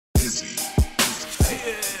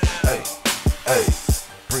Hey,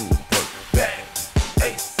 bring the work back.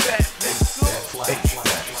 Hey,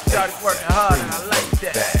 Started working hard and I like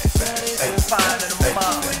that. It's fine in the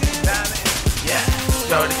morning. Yeah,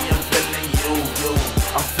 shorty, I'm feeling you.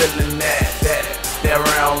 I'm feeling that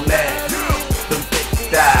round that. Them big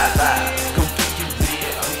thighs, come get you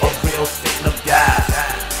real, a real stand-up guy.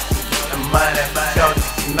 And money, shorty,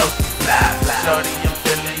 she know she fly. Shorty, I'm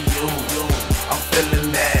feeling you. I'm feeling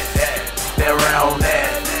that round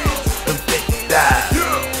that. Them big thighs,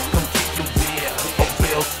 come get you real, a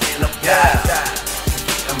real stand-up guy.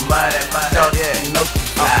 And money, shorty, she know she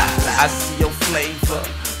fly. I see your flavor,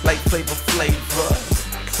 like flavor.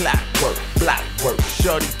 Clockwork, block work,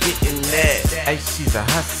 shorty getting that. Hey, she's a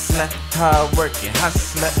hustler, hard working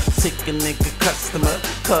hustler. Take a nigga customer,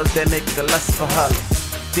 cause that nigga lust for her.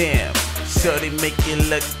 Damn, shorty make it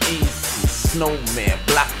look easy. Snowman,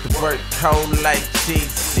 block the work, cold like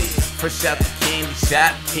cheesy. Fresh out the candy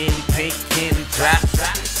shop, candy paint, candy drop.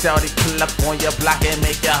 Shorty pull up on your block and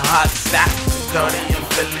make your heart stop. Shorty, I'm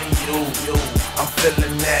feeling you. I'm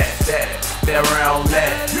feeling that round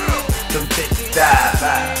that. Them thick thighs,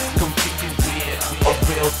 come get you real, a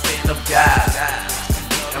real stand-up guy.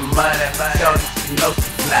 And money, shorty, she know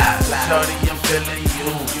she fly. Shorty, I'm feeling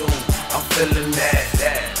you. I'm feeling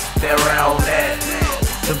that round that.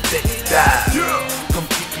 Them thick thighs, come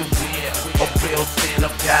get you real, a real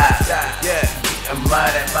stand-up guy. Yeah. And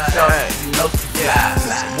money, shorty, she know she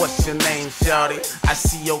fly. What's your name, shorty? I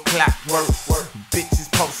see your clockwork.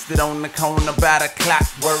 Bitches posted on the corner by the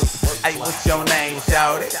clockwork. Hey, what's your name,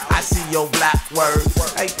 shorty? I see your black word.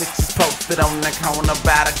 Hey, bitches posted on the corner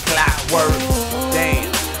by the clockwork.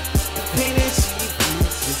 Damn. Painted sheet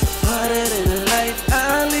pieces, harder than the life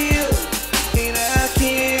I live. And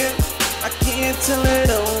I can't tell it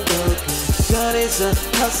over. Shorty's a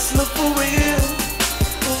hustler for real.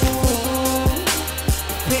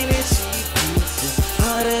 Painted sheet pieces,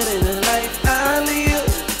 harder than the life I live.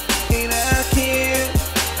 And I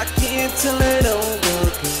can't tell it over.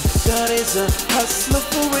 Shorty's a hustler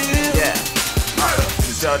for real. Yeah.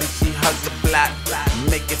 Shorty, she hustle block,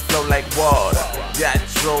 make it flow like water. Yeah, I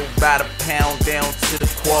drove by the pound down to the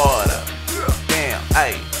quarter. Damn,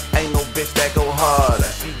 ayy, ain't no bitch that go harder.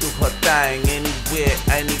 She do her thing anywhere,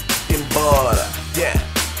 any fucking border. Yeah,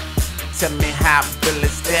 tell me how I feel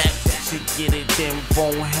is that. She get it, then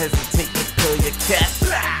won't hesitate to pull your cap.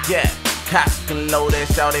 Yeah, cock and load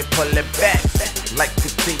that, shorty pull it back. Like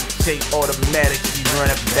the DJ automatic, she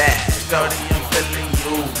run it back. Shorty, I'm feeling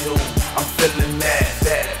you. I'm feeling that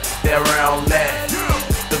round that.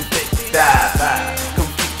 Them thick thighs,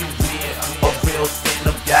 come get you real, a real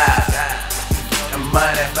stand-up guy. And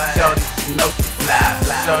money, shorty, she know she fly.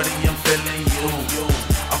 Shorty,